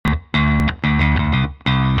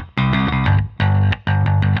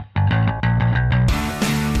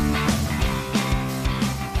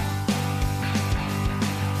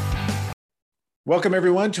Welcome,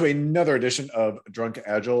 everyone, to another edition of Drunk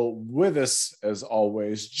Agile. With us, as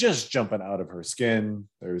always, just jumping out of her skin.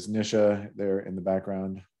 There's Nisha there in the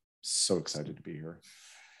background. So excited to be here.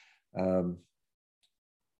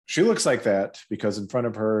 She looks like that because in front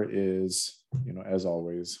of her is, as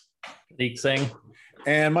always, Prateek Singh.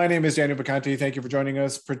 And my name is Daniel Bacanti. Thank you for joining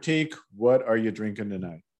us. Prateek, what are you drinking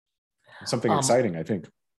tonight? Something exciting, I think.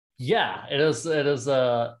 Yeah, it is. It's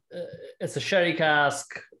a sherry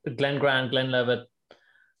cask, Glen Grant, Glenlivet,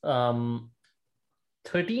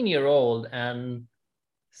 13-year-old and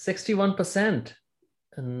 61%,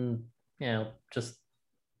 and just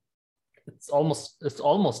it's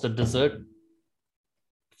almost a dessert.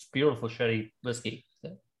 It's beautiful sherry whiskey.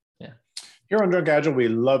 So, yeah. Here on Drunk Agile, we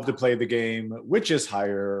love to play the game, which is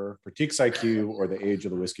higher, Prateek's IQ or the age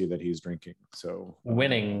of the whiskey that he's drinking. So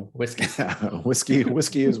winning whiskey.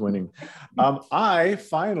 whiskey is winning. I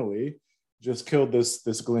finally just killed this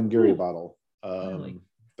Glengarry bottle.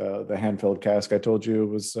 The hand-filled cask I told you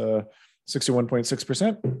was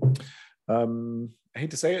 61.6%. I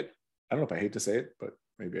hate to say it. I don't know if I hate to say it, but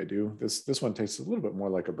maybe I do. This one tastes a little bit more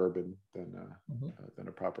like a bourbon than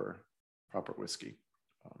a proper whiskey.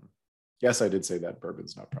 Yes, I did say that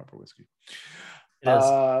bourbon's not proper whiskey. It is.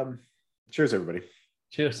 Cheers, everybody.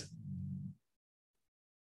 Cheers.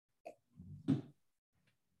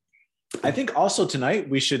 I think also tonight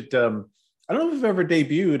we should. I don't know if we've ever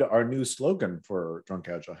debuted our new slogan for Drunk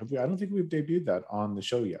Agile. Have we? I don't think we've debuted that on the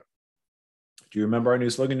show yet. Do you remember our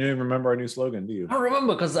new slogan? You don't even remember our new slogan, do you? I don't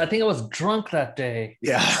remember because I think I was drunk that day.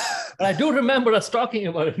 Yeah. But I do remember us talking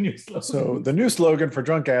about a new slogan. So the new slogan for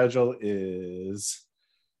Drunk Agile is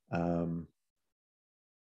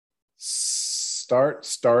start,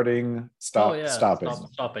 starting, stop, stopping.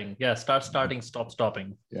 Stop, stopping. Yeah, start, starting, stop,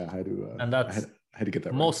 stopping. Yeah, I do. And that's I had to get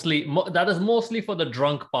that mostly right. That is mostly for the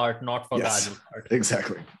drunk part, not for the agile part.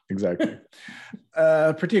 Exactly.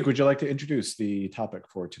 Prateek, would you like to introduce the topic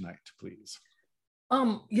for tonight, please?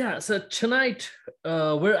 So tonight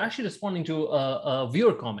we're actually responding to a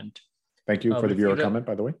viewer comment. Thank you for the viewer comment,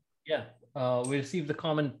 by the way. Yeah, we received the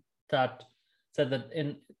comment that said that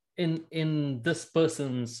in this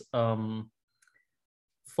person's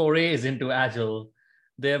forays into agile,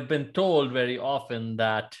 they have been told very often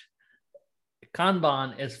that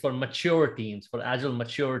Kanban is for mature teams, for agile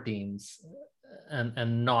mature teams,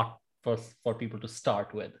 and not for people to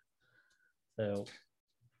start with. So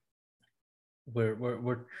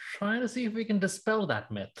we're trying to see if we can dispel that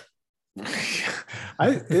myth.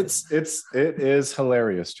 It is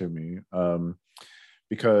hilarious to me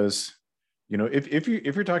because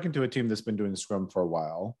if you're talking to a team that's been doing Scrum for a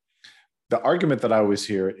while, the argument that I always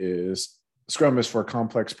hear is Scrum is for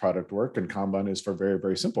complex product work and Kanban is for very,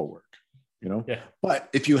 very simple work. Yeah. But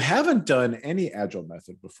if you haven't done any agile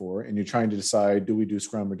method before and you're trying to decide, do we do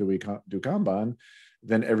Scrum or do we do Kanban,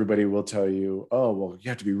 then everybody will tell you, oh, well, you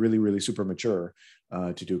have to be really, really super mature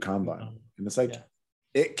to do Kanban. And it's like,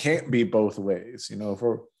 it can't be both ways.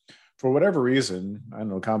 For whatever reason, I don't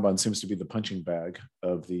know, Kanban seems to be the punching bag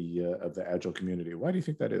of the agile community. Why do you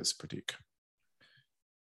think that is, Prateek?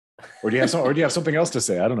 Or do you have something else to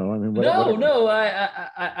say? I don't know. I mean, no.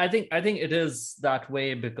 I think it is that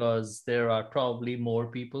way because there are probably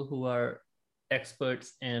more people who are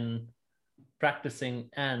experts in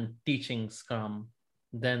practicing and teaching Scrum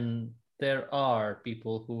than there are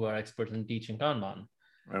people who are experts in teaching Kanban.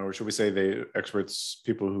 Or should we say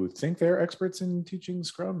people who think they're experts in teaching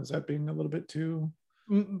Scrum? Is that being a little bit too?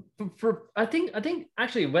 I think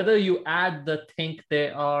actually whether you add the think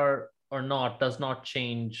they are or not does not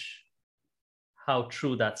change how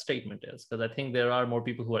true that statement is. Because I think there are more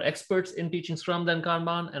people who are experts in teaching Scrum than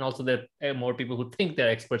Kanban, and also there are more people who think they're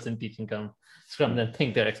experts in teaching Scrum than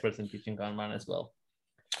think they're experts in teaching Kanban as well.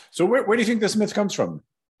 So where do you think this myth comes from?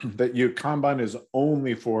 That Kanban is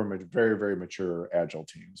only for very, very mature agile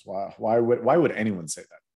teams. Why would anyone say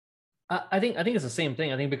that? I think it's the same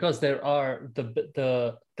thing. I think because there are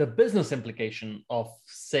the business implication of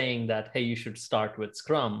saying that, hey, you should start with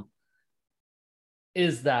Scrum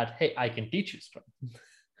is that, hey, I can teach you Scrum.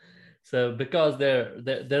 So because there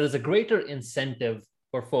is a greater incentive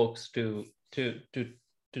for folks to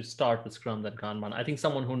start with Scrum than Kanban. I think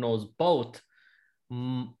someone who knows both,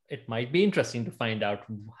 it might be interesting to find out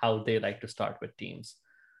how they like to start with teams.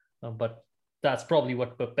 But that's probably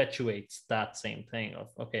what perpetuates that same thing of,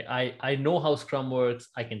 okay, I know how Scrum works.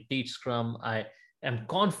 I can teach Scrum. I am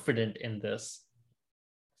confident in this.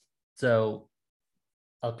 So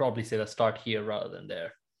I'll probably say let's start here rather than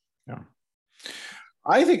there. Yeah.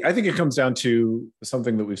 I think it comes down to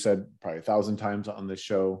something that we've said probably 1,000 times on this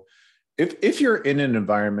show. If you're in an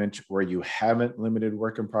environment where you haven't limited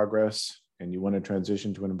work in progress and you want to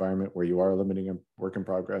transition to an environment where you are limiting a work in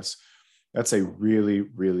progress, that's a really,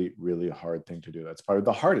 really, really hard thing to do. That's probably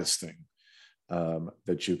the hardest thing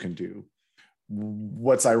that you can do.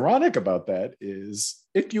 What's ironic about that is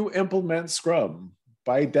if you implement Scrum,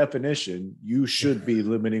 by definition, you should be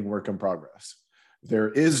limiting work in progress. There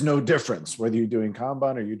is no difference whether you're doing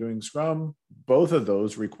Kanban or you're doing Scrum. Both of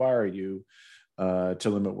those require you to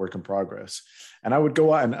limit work in progress. And I would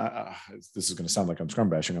go on, this is going to sound like I'm Scrum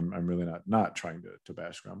bashing. I'm really not trying to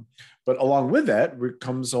bash Scrum. But along with that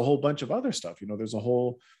comes a whole bunch of other stuff. There's a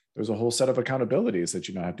whole set of accountabilities that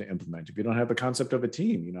you now have to implement. If you don't have the concept of a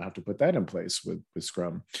team, you now have to put that in place with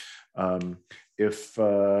Scrum. If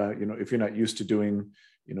you're not used to doing,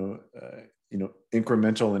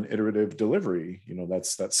 incremental and iterative delivery,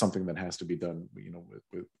 that's something that has to be done,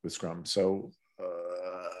 with Scrum. So,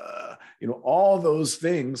 all those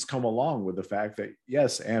things come along with the fact that,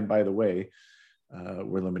 yes, and by the way,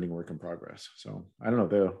 we're limiting work in progress. So I don't know,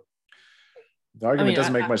 the argument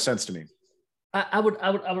doesn't make much sense to me. I would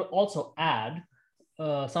also add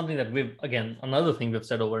something that another thing we've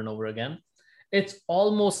said over and over again. It's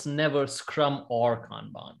almost never Scrum or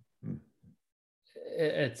Kanban.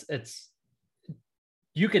 It's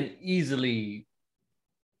you can easily,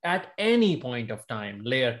 at any point of time,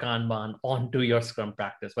 layer Kanban onto your Scrum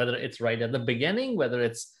practice, whether it's right at the beginning, whether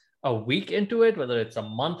it's a week into it, whether it's a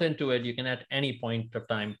month into it, you can at any point of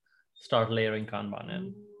time start layering Kanban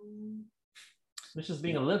in. Which is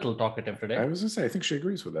being a little talkative today. I was going to say, I think she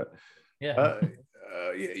agrees with that. Yeah.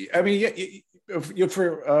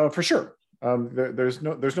 For sure. There's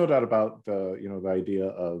no doubt about the idea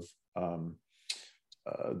of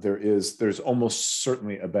there's almost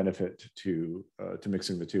certainly a benefit to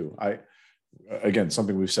mixing the two. Again,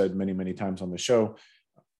 something we've said many times on the show.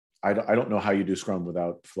 I don't know how you do Scrum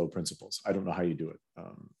without flow principles. I don't know how you do it.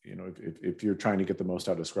 If you're trying to get the most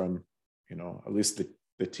out of Scrum, at least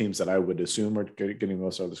the teams that I would assume are getting the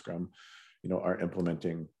most out of the Scrum, are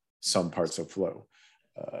implementing some parts of flow,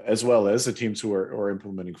 as well as the teams who are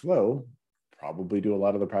implementing flow probably do a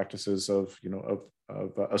lot of the practices of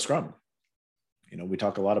a Scrum. We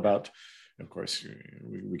talk a lot about, of course,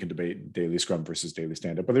 we can debate daily Scrum versus daily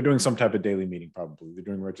stand-up, but they're doing some type of daily meeting probably. They're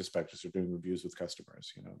doing retrospectives, they're doing reviews with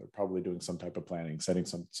customers. They're probably doing some type of planning, setting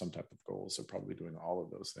some type of goals. They're probably doing all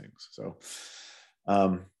of those things. So,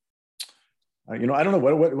 I don't know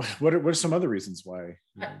what are some other reasons why.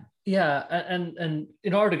 Yeah, and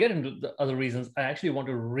in order to get into the other reasons, I actually want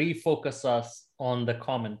to refocus us on the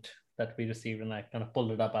comment that we received, and I kind of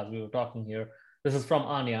pulled it up as we were talking here. This is from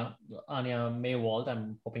Anya Maywald.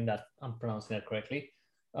 I'm hoping that I'm pronouncing that correctly.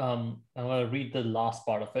 I'm going to read the last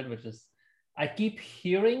part of it, which is, I keep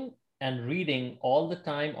hearing and reading all the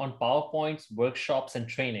time on PowerPoints, workshops, and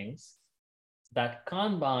trainings that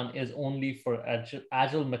Kanban is only for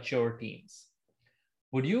agile mature teams.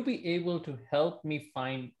 Would you be able to help me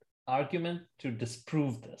find argument to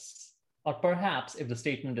disprove this? Or perhaps, if the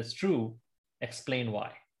statement is true, explain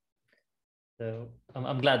why. So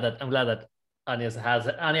I'm glad that Anya has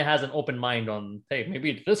an open mind on, hey,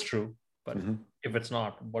 maybe it is true, but if it's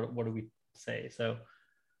not, what do we say? So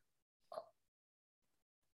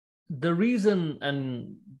the reason,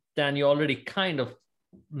 and Dan, you already kind of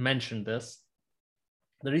mentioned this,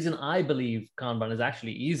 the reason I believe Kanban is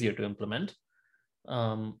actually easier to implement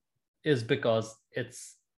is because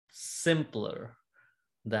it's simpler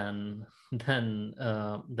than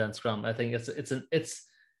Scrum. I think it's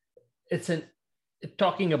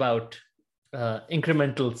talking about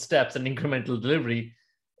incremental steps and incremental delivery.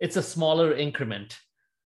 It's a smaller increment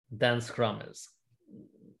than Scrum is.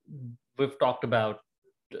 We've talked about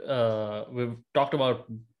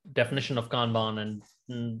definition of Kanban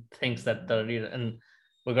and things that are real, and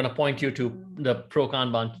we're going to point you to the Pro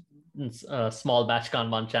Kanban small batch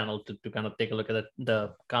Kanban channel to kind of take a look at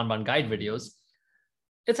the Kanban guide videos.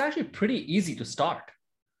 It's actually pretty easy to start.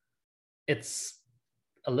 It's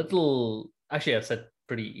a little, actually I've said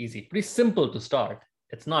pretty easy, pretty simple to start.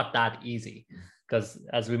 It's not that easy because,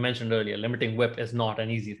 as we mentioned earlier, limiting WIP is not an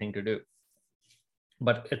easy thing to do.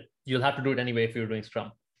 But you'll have to do it anyway if you're doing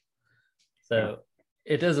Scrum. So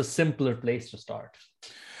it is a simpler place to start.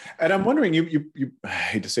 And I'm wondering, you I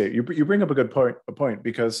hate to say it, you bring up a good point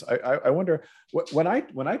because I wonder when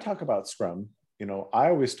I talk about Scrum, I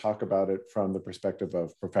always talk about it from the perspective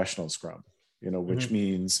of professional Scrum, which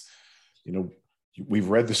means, we've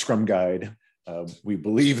read the Scrum guide, we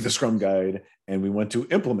believe the Scrum guide, and we want to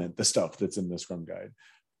implement the stuff that's in the Scrum guide.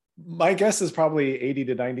 My guess is probably 80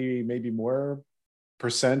 to 90, maybe more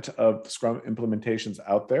 % of Scrum implementations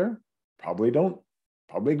out there probably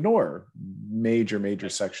ignore major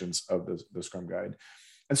sections of the Scrum guide.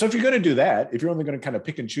 And so if you're going to do that, if you're only going to kind of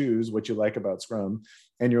pick and choose what you like about Scrum,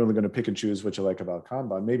 and you're only going to pick and choose what you like about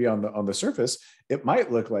Kanban, maybe on the surface, it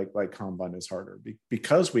might look like Kanban is harder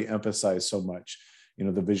because we emphasize so much,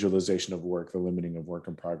 the visualization of work, the limiting of work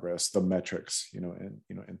in progress, the metrics,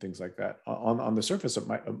 and things like that. On the surface, it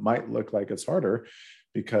might look like it's harder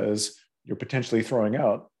because you're potentially throwing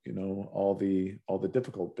out, all the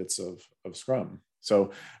difficult bits of Scrum.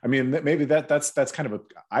 So, I mean, maybe that's kind of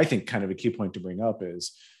I think kind of a key point to bring up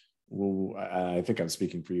is, well, I think I'm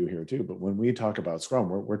speaking for you here too, but when we talk about Scrum,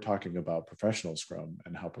 we're talking about professional Scrum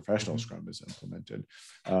and how professional Scrum is implemented.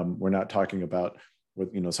 We're not talking about what,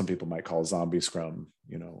 some people might call zombie Scrum,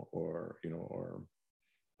 or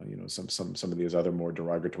some of these other more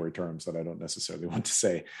derogatory terms that I don't necessarily want to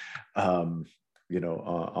say, on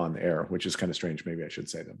air, which is kind of strange. Maybe I should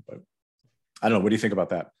say them, but I don't know. What do you think about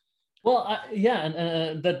that? Well, yeah,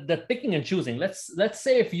 and the picking and choosing. Let's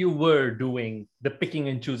say if you were doing the picking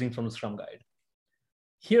and choosing from the Scrum Guide,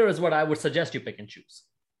 here is what I would suggest you pick and choose.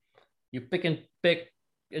 You pick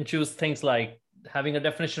and choose things like having a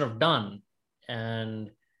definition of done and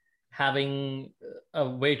having a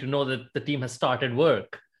way to know that the team has started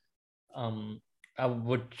work. I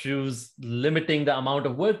would choose limiting the amount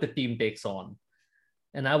of work the team takes on,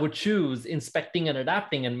 and I would choose inspecting and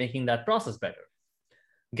adapting and making that process better.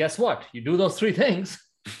 Guess what? You do those three things,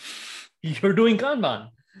 you're doing Kanban.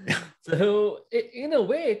 So in a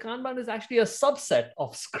way, Kanban is actually a subset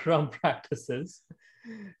of Scrum practices.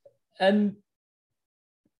 And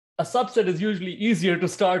a subset is usually easier to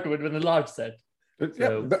start with than a large set. So,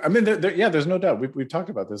 yeah, I mean, there's no doubt. We've talked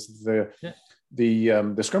about this.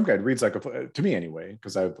 The Scrum Guide reads like to me anyway,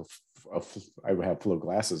 because I have flow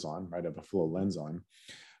glasses on, right? I have a flow lens on.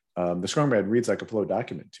 The Scrum Guide reads like a flow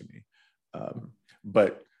document to me.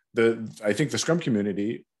 But I think the Scrum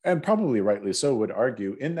community, and probably rightly so, would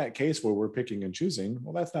argue in that case where we're picking and choosing,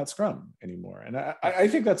 well, that's not Scrum anymore. And I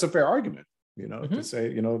think that's a fair argument, to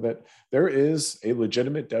say, that there is a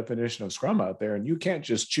legitimate definition of Scrum out there, and you can't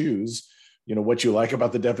just choose, what you like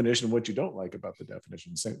about the definition and what you don't like about the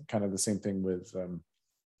definition. Kind of the same thing with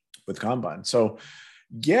Kanban. So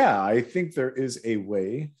yeah, I think there is a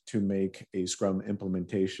way to make a Scrum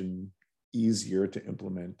implementation easier to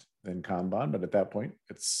implement than Kanban, but at that point,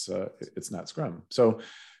 it's not Scrum. So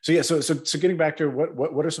getting back to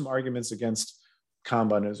what are some arguments against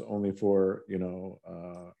Kanban is only for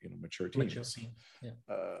mature teams.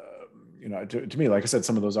 Yeah. To me, like I said,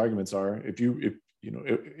 some of those arguments are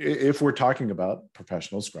if we're talking about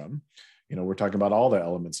professional Scrum, we're talking about all the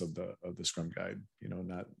elements of the Scrum Guide.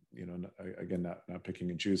 Not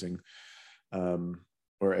picking and choosing,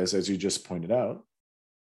 or as you just pointed out,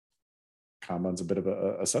 Kanban's a bit of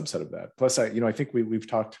a subset of that. Plus, I think we've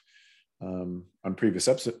talked on previous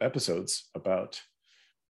episodes about,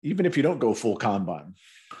 even if you don't go full Kanban,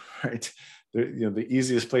 right? The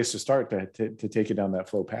easiest place to start to take you down that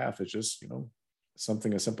flow path is just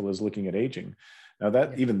something as simple as looking at aging.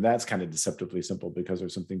 Now even that's kind of deceptively simple because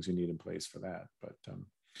there's some things you need in place for that. But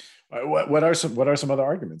what are some other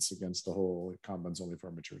arguments against the whole Kanban's only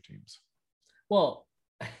for mature teams? Well,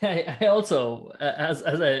 I also, as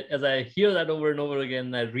I hear that over and over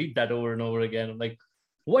again, I read that over and over again, I'm like,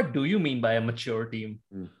 what do you mean by a mature team?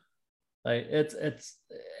 Like it's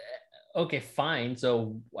okay, fine.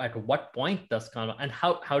 So at what point does Kanban, and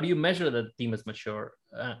how do you measure that the team is mature?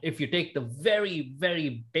 If you take the very,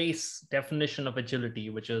 very base definition of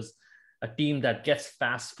agility, which is a team that gets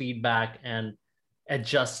fast feedback and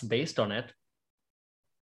adjusts based on it,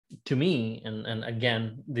 to me, and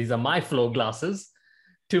again, these are my flow glasses,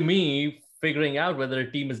 to me, figuring out whether a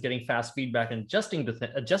team is getting fast feedback and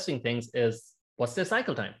adjusting things is, what's their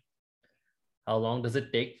cycle time? How long does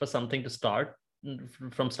it take for something to start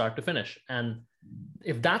from start to finish? And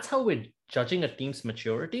if that's how we're judging a team's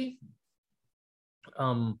maturity,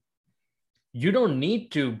 you don't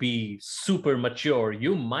need to be super mature.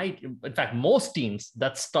 You might, in fact, most teams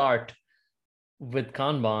that start with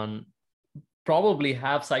Kanban probably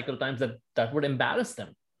have cycle times that would embarrass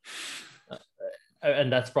them.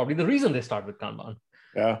 And that's probably the reason they start with Kanban.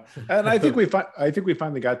 Yeah, and I think we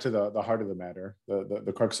finally got to the heart of the matter,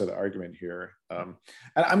 the crux of the argument here. And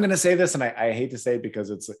I'm going to say this, and I hate to say it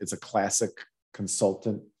because it's a classic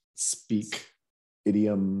consultant speak,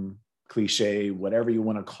 idiom, cliche, whatever you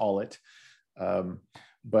want to call it.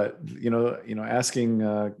 But asking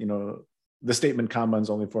the statement Kanban's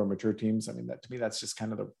only for mature teams. I mean, that to me, that's just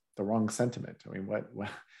kind of the wrong sentiment. I mean, what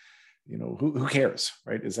who cares,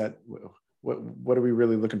 right? Is that what are we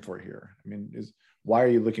really looking for here? I mean, why are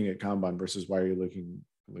you looking at Kanban versus why are you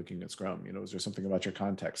looking at Scrum? Is there something about your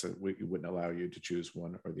context that wouldn't allow you to choose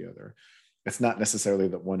one or the other? it's not necessarily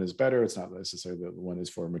that one is better. It's not necessarily that one is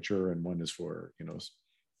for mature and one is for,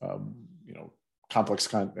 complex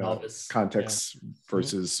contexts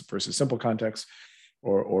versus simple context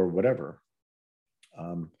or whatever.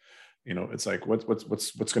 It's like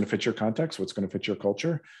what's going to fit your context, what's going to fit your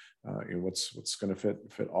culture, what's going to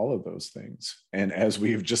fit all of those things. And as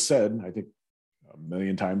we've just said, I think a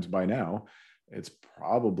million times by now, it's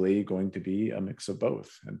probably going to be a mix of both,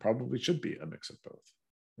 and probably should be a mix of both.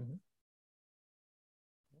 Mm-hmm.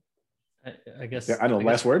 I guess. Yeah, I don't know.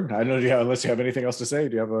 Last word. I don't know. Yeah, unless you have anything else to say.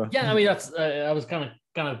 Do you have a? Yeah, I mean that's. I was kind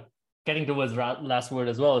of getting towards last word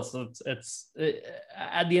as well. So it's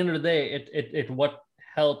at the end of the day, it what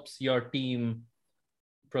helps your team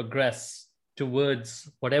progress towards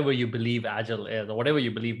whatever you believe agile is, or whatever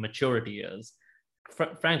you believe maturity is.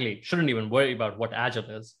 Frankly, shouldn't even worry about what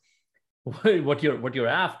agile is. What you're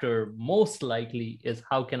after most likely is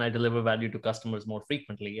how can I deliver value to customers more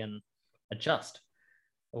frequently and adjust.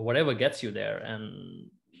 Whatever gets you there. And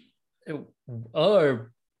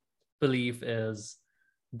our belief is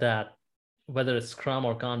that whether it's Scrum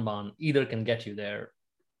or Kanban, either can get you there.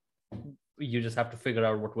 You just have to figure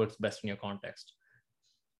out what works best in your context.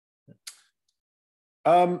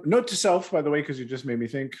 Note to self, by the way, because you just made me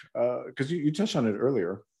think, because you touched on it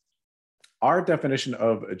earlier. Our definition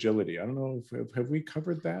of agility, I don't know, have we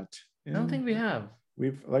covered that? I don't think we have.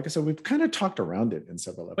 Like I said, we've kind of talked around it in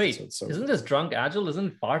several episodes. Wait, so isn't this drunk agile?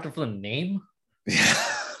 Isn't part of the name? Yeah,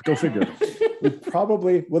 go figure. We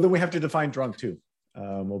probably, well, then we have to define drunk too.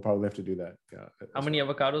 We'll probably have to do that. Yeah. How many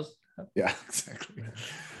avocados? Yeah, exactly.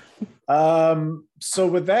 So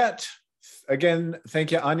with that, again,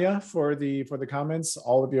 thank you, Anya, for the comments.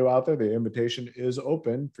 All of you out there, the invitation is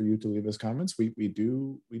open for you to leave us comments. We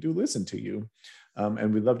do listen to you,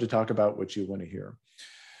 and we'd love to talk about what you want to hear.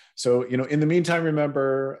 So, in the meantime,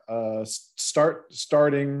 remember, stop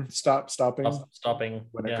stopping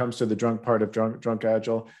when it comes to the drunk part of drunk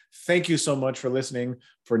agile. Thank you so much for listening.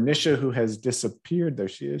 For Nisha, who has disappeared, there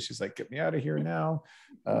she is. She's like, get me out of here now.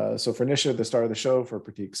 So for Nisha, the star of the show, for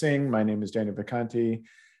Pratik Singh, my name is Daniel Vacanti.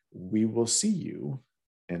 We will see you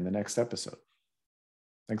in the next episode.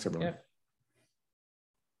 Thanks, everyone. Yeah.